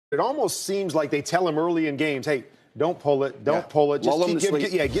It almost seems like they tell him early in games, hey, don't pull it, don't pull it. Just give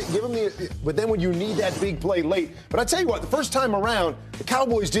him the. But then when you need that big play late. But I tell you what, the first time around, the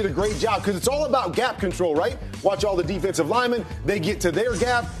Cowboys did a great job because it's all about gap control, right? Watch all the defensive linemen. They get to their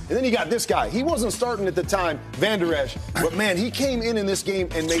gap. And then you got this guy. He wasn't starting at the time, Van Der Esch. But, man, he came in this game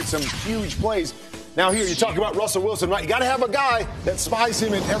and made some huge plays. Now here, you talk about Russell Wilson, right? You got to have a guy that spies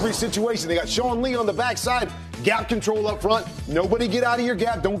him in every situation. They got Sean Lee on the backside, gap control up front. Nobody get out of your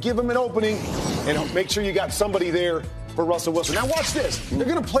gap. Don't give him an opening. And make sure you got somebody there for Russell Wilson. Now watch this. They're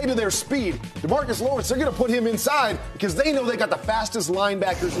going to play to their speed. DeMarcus Lawrence, they're going to put him inside because they know they got the fastest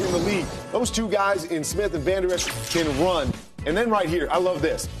linebackers in the league. Those two guys in Smith and Van Der Esch can run. And then right here, I love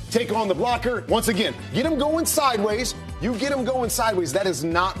this. Take on the blocker. Once again, get him going sideways. You get him going sideways. That is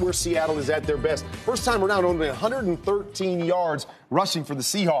not where Seattle is at their best. First time around, only 113 yards rushing for the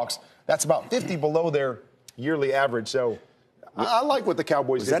Seahawks. That's about 50 below their yearly average. So I like what the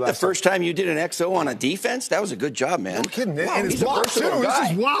Cowboys did. Was that the first time you did an XO on a defense? That was a good job, man. No kidding. Wow, and he's a versatile guy.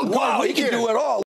 This is wild. Wow, he can do it all.